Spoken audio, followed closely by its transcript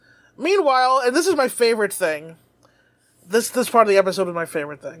Meanwhile, and this is my favorite thing. This part of the episode is my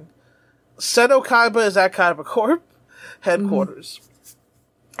favorite thing. Seto Kaiba is at Kaiba Corp headquarters.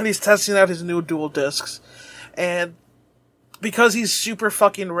 And he's testing out his new dual discs. And because he's super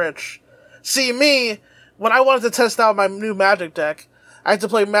fucking rich. See, me, when I wanted to test out my new Magic deck, I had to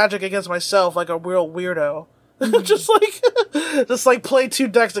play Magic against myself like a real weirdo. just like play 2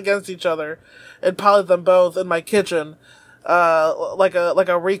 decks against each other and pilot them both in my kitchen, like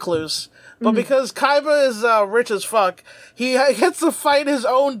a recluse. But because Kaiba is rich as fuck, he gets to fight his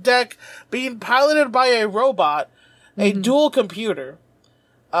own deck being piloted by a robot, a dual computer.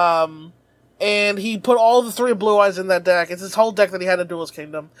 And he put all the 3 Blue Eyes in that deck. It's his whole deck that he had in Duelist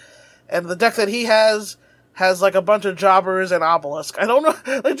Kingdom. And the deck that he has like a bunch of jobbers and obelisk. I don't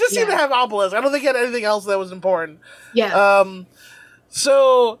know. Like, just seemed to have obelisk. I don't think he had anything else that was important. Yeah.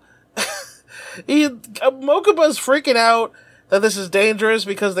 So Mokuba's freaking out that this is dangerous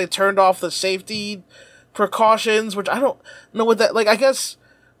because they turned off the safety precautions, which I don't know what that, like, I guess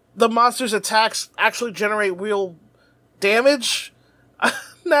the monster's attacks actually generate real damage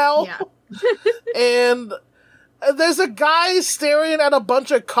now. Yeah. And there's a guy staring at a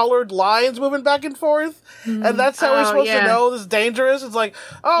bunch of colored lines moving back and forth, and that's how we're supposed to know this is dangerous. It's like,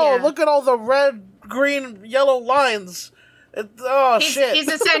 look at all the red, green, yellow lines. Shit. He's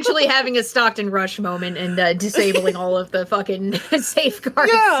essentially having a Stockton Rush moment and disabling all of the fucking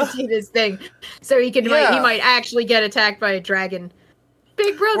safeguards to do this thing. So he might actually get attacked by a dragon.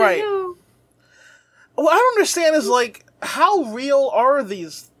 Big brother, no. What I don't understand is, like, how real are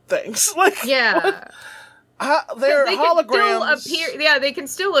these things? Like, they're holograms. They can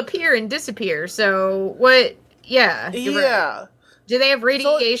still appear and disappear. So what? Yeah. Right. Do they have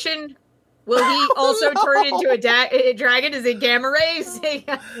radiation? Will he also turn into a dragon? Is it gamma rays?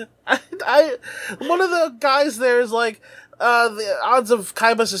 One of the guys there is like, the odds of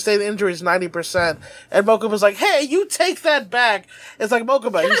Kaiba sustaining injury is 90%, and Mokuba's like, "Hey, you take that back." It's like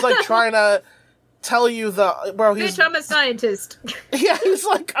Mokuba, he's like trying to tell you Bitch, I'm a scientist. Yeah, he's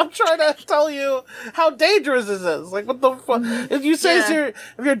like, I'm trying to tell you how dangerous this is. Like, what the fuck? If you say if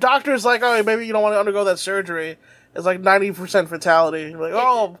your doctor's like, oh, maybe you don't want to undergo that surgery, it's like 90% fatality. You're like,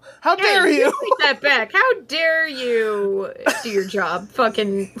 oh, how dare you? Take that back. How dare you do your job?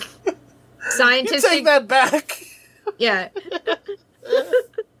 Fucking scientist. You take that back. Yeah.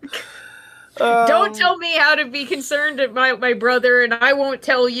 Don't tell me how to be concerned about my brother, and I won't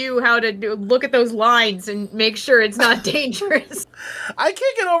tell you how to look at those lines and make sure it's not dangerous. I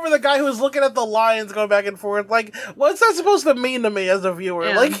can't get over the guy who's looking at the lines going back and forth. Like, what's that supposed to mean to me as a viewer?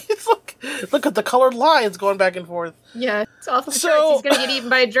 Yeah. Like, it's like, look at the colored lines going back and forth. Yeah, it's awful. So he's gonna get eaten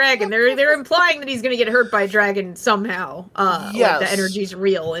by a dragon. They're implying that he's gonna get hurt by a dragon somehow. Yes. Like the energy's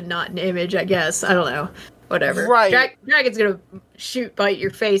real and not an image, I guess. I don't know. Whatever. Right. Dragon's gonna bite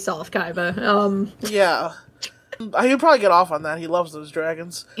your face off, Kaiba. Yeah. He'd probably get off on that. He loves those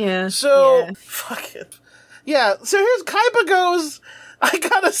dragons. Yeah. So, fuck it. Yeah, so here's Kaiba goes, I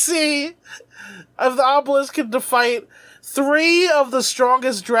gotta see if the obelisk can fight 3 of the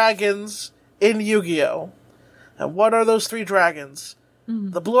strongest dragons in Yu-Gi-Oh! And what are those 3 dragons?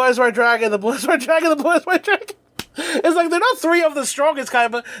 The Blue Eyes White Dragon, the Blue Eyes White Dragon, the Blue Eyes White Dragon. It's like, they're not 3 of the strongest,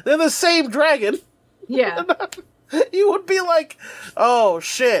 Kaiba. They're the same dragon. Yeah. You would be like, oh,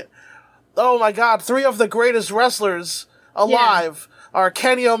 shit. Oh, my God. 3 of the greatest wrestlers alive are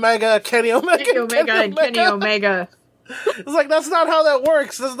Kenny Omega, Kenny Omega, and Kenny Omega. It's like, that's not how that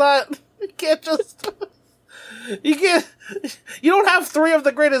works. That's not... You can't just... You can't... You don't have 3 of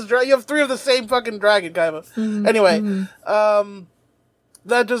the greatest... You have 3 of the same fucking dragon, Kaiba. Anyway,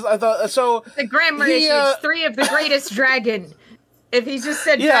 that just... I thought... So... The grammar issue is 3 of the greatest dragon. If he just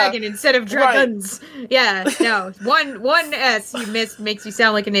said dragon instead of dragons. Right. Yeah, no. One S you missed makes you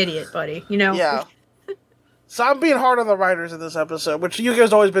sound like an idiot, buddy. You know? Yeah. So I'm being hard on the writers in this episode, which you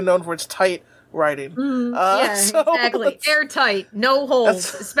guys always been known for its tight writing. Exactly. Airtight. No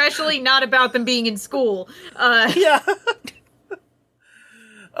holes. Especially not about them being in school. Yeah.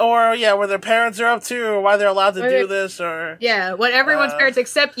 Or, where their parents are up to, or why they're allowed to do this, or... Yeah, what everyone's parents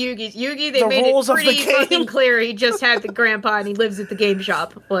except Yugi's. Yugi, they made it pretty fucking clear he just had the grandpa and he lives at the game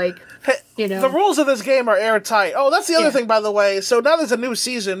shop. Like, you know. The rules of this game are airtight. Oh, that's the other thing, by the way. So now there's a new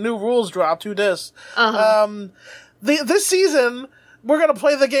season, new rules dropped, who dis? This season, we're gonna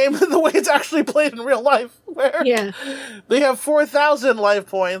play the game the way it's actually played in real life, where they have 4,000 life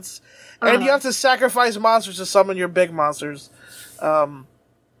points, and you have to sacrifice monsters to summon your big monsters.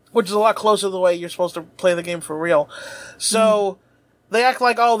 Which is a lot closer to the way you're supposed to play the game for real. So, they act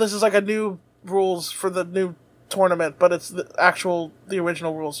like, oh, this is like a new rules for the new tournament, but it's the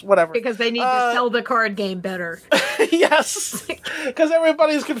original rules. Whatever. Because they need to sell the card game better. Yes, because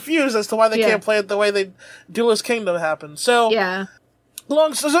everybody's confused as to why they can't play it the way Duelist Kingdom happened. So yeah,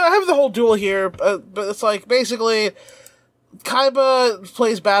 so I have the whole duel here, but it's like basically Kaiba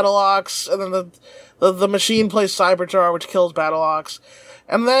plays Battle Ox, and then the machine plays Cyberjar, which kills Battle Ox.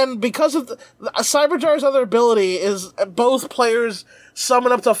 And then, because of Cyberjar's other ability is both players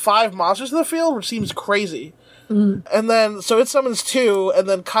summon up to 5 monsters in the field, which seems crazy. Mm. And then, so it summons 2, and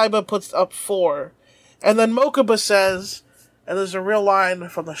then Kaiba puts up 4. And then Mokuba says, and there's a real line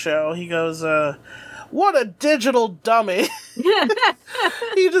from the show, he goes, what a digital dummy.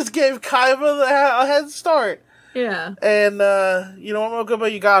 He just gave Kaiba a head start. Yeah. And, you know what, Mokuba,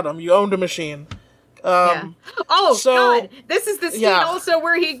 you got him. You owned a machine. Oh, so, God! This is the scene also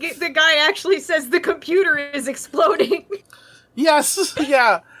where the guy actually says the computer is exploding. Yes,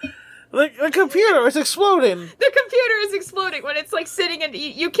 yeah. The computer is exploding. The computer is exploding when it's like sitting and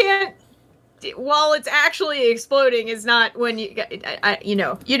you can't. While it's actually exploding is not when you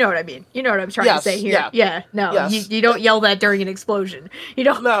know what I mean. You know what I'm trying to say here. Yeah. No, yes. You don't yell that during an explosion. You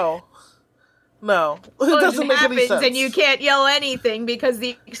don't. No, it doesn't make any sense. And you can't yell anything because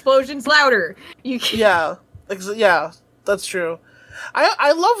the explosion's louder. Yeah, that's true.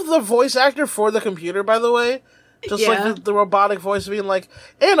 I love the voice actor for the computer, by the way. Just like the robotic voice being like,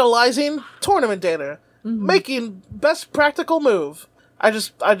 analyzing tournament data, making best practical move. I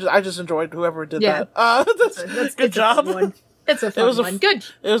just enjoyed whoever did that. That's good job. It's a fun one. Good.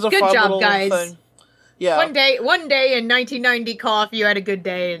 It was a good fun job, little guys. thing. Yeah. One day in 1990, cough, you had a good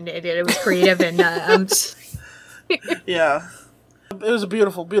day, and it was creative, and yeah. It was a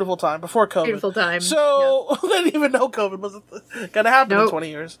beautiful, beautiful time before COVID. Beautiful time. So, I didn't even know COVID was going to happen in 20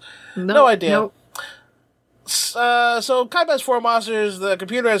 years. No idea. Nope. So, Kaiba has 4 monsters, the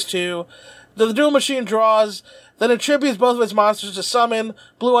computer has 2, the dual machine draws, then attributes both of its monsters to summon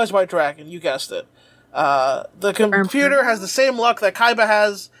Blue Eyes White Dragon, you guessed it. The computer has the same luck that Kaiba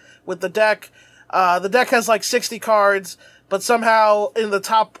has with the deck. The deck has like 60 cards, but somehow in the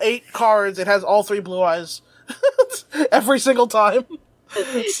top 8 cards, it has all 3 Blue Eyes. Every single time. So,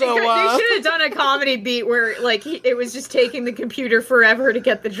 they should have done a comedy beat where, like, it was just taking the computer forever to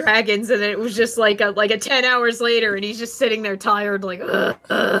get the dragons, and it was just like a 10 hours later, and he's just sitting there tired, like,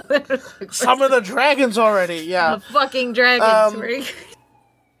 Some of the dragons already, yeah. The fucking dragons.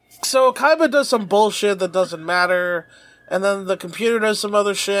 So Kaiba does some bullshit that doesn't matter, and then the computer does some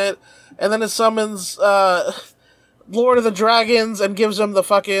other shit, and then it summons Lord of the Dragons and gives him the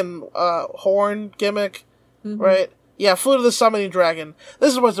fucking horn gimmick, right? Yeah, Flute of the Summoning Dragon.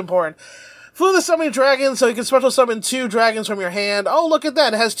 This is what's important. Flute of the Summoning Dragon, so you can special summon 2 dragons from your hand. Oh, look at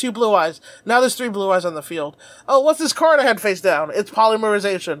that, it has 2 blue eyes. Now there's 3 blue eyes on the field. Oh, what's this card I had face down? It's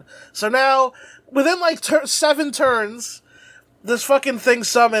Polymerization. So now, within like 7 turns, this fucking thing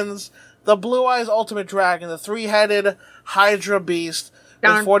summons the Blue Eyes Ultimate Dragon, the 3-headed Hydra Beast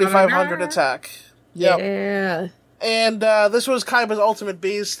with 4,500 attack. Yep. Yeah. And this was Kaiba's Ultimate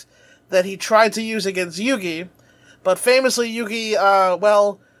Beast that he tried to use against Yugi, but famously Yugi,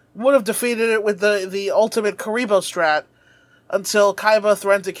 would have defeated it with the ultimate Karibo strat until Kaiba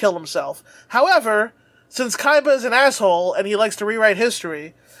threatened to kill himself. However, since Kaiba is an asshole and he likes to rewrite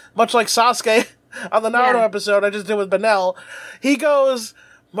history, much like Sasuke on the Naruto episode I just did with Benel, he goes,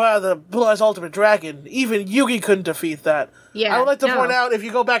 well, the Blue Eyes Ultimate Dragon, even Yugi couldn't defeat that. Yeah, I would like to point out, if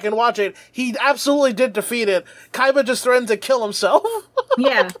you go back and watch it, he absolutely did defeat it. Kaiba just threatened to kill himself.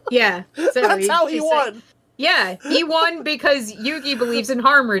 Yeah. So that's how he won. Yeah, he won because Yugi believes in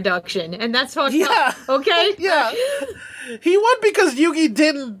harm reduction, and that's what. Yeah. Okay. Yeah. He won because Yugi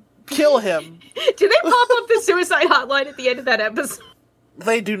didn't kill him. Do they pop up the suicide hotline at the end of that episode?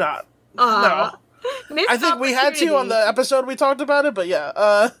 They do not. No. I think we had to on the episode we talked about it, but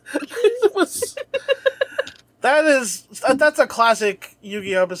yeah. It was... That's a classic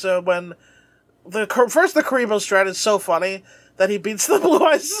Yu-Gi-Oh! Episode when the Karibo strat is so funny that he beats the Blue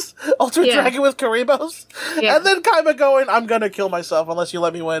Eyes Ultimate Dragon with Karibos. Yeah. And then Kaiba going, I'm gonna kill myself unless you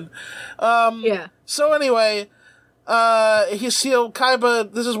let me win. So anyway,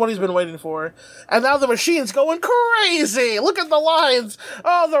 Kaiba, this is what he's been waiting for. And now the machine's going crazy! Look at the lines!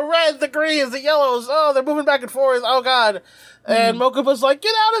 Oh, the red, the greens, the yellows, oh, they're moving back and forth, oh god. And Mokuba's like,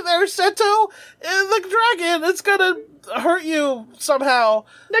 get out of there, Seto! The dragon, it's gonna hurt you somehow.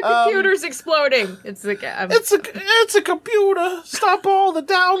 The computer's exploding. It's a computer. Stop all the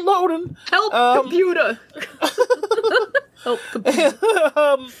downloading. Help, computer. Help, computer.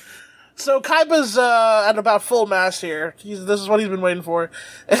 So Kaiba's at about full mast here. This is what he's been waiting for.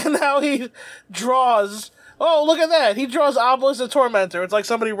 And now he draws... Oh, look at that. He draws Obelisk the Tormentor. It's like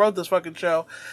somebody wrote this fucking show.